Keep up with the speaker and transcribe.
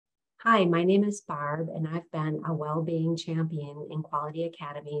Hi, my name is Barb, and I've been a well-being champion in Quality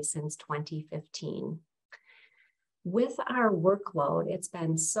Academy since 2015. With our workload, it's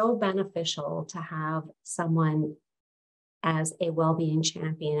been so beneficial to have someone as a well-being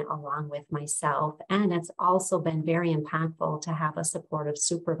champion along with myself, and it's also been very impactful to have a supportive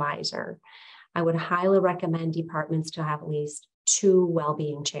supervisor. I would highly recommend departments to have at least two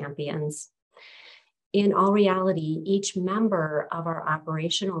well-being champions. In all reality, each member of our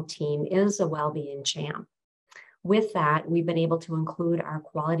operational team is a well-being champ. With that, we've been able to include our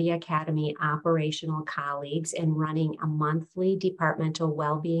Quality Academy operational colleagues in running a monthly departmental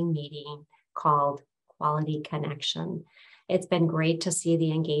well-being meeting called Quality Connection. It's been great to see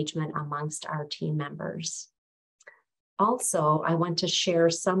the engagement amongst our team members. Also, I want to share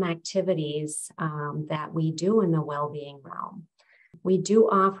some activities that we do in the well-being realm. We do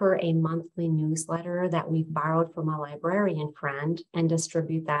offer a monthly newsletter that we've borrowed from a librarian friend and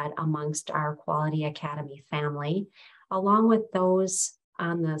distribute that amongst our Quality Academy family, along with those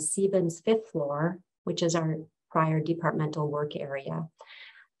on the Sebens fifth floor, which is our prior departmental work area.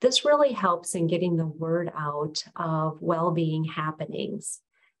 This really helps in getting the word out of well-being happenings.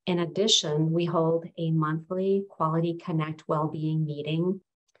 In addition, we hold a monthly Quality Connect well-being meeting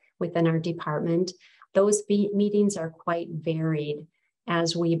within our department. Those meetings are quite varied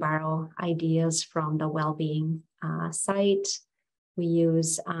as we borrow ideas from the well-being site. We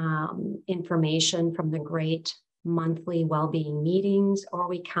use information from the great monthly well-being meetings, or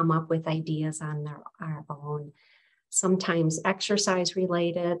we come up with ideas on our own. Sometimes exercise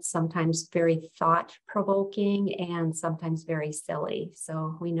related, sometimes very thought-provoking, and sometimes very silly.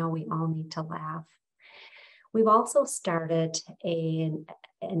 So we know we all need to laugh. We've also started an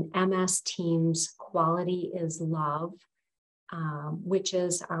MS Teams Quality is Love, which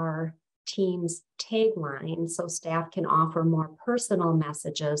is our team's tagline, so staff can offer more personal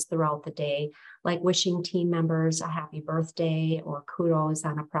messages throughout the day, like wishing team members a happy birthday or kudos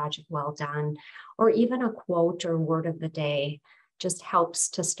on a project well done, or even a quote or word of the day. Just helps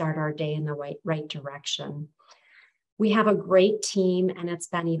to start our day in the right direction. We have a great team, and it's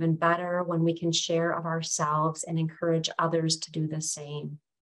been even better when we can share of ourselves and encourage others to do the same.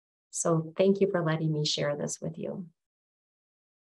 So thank you for letting me share this with you.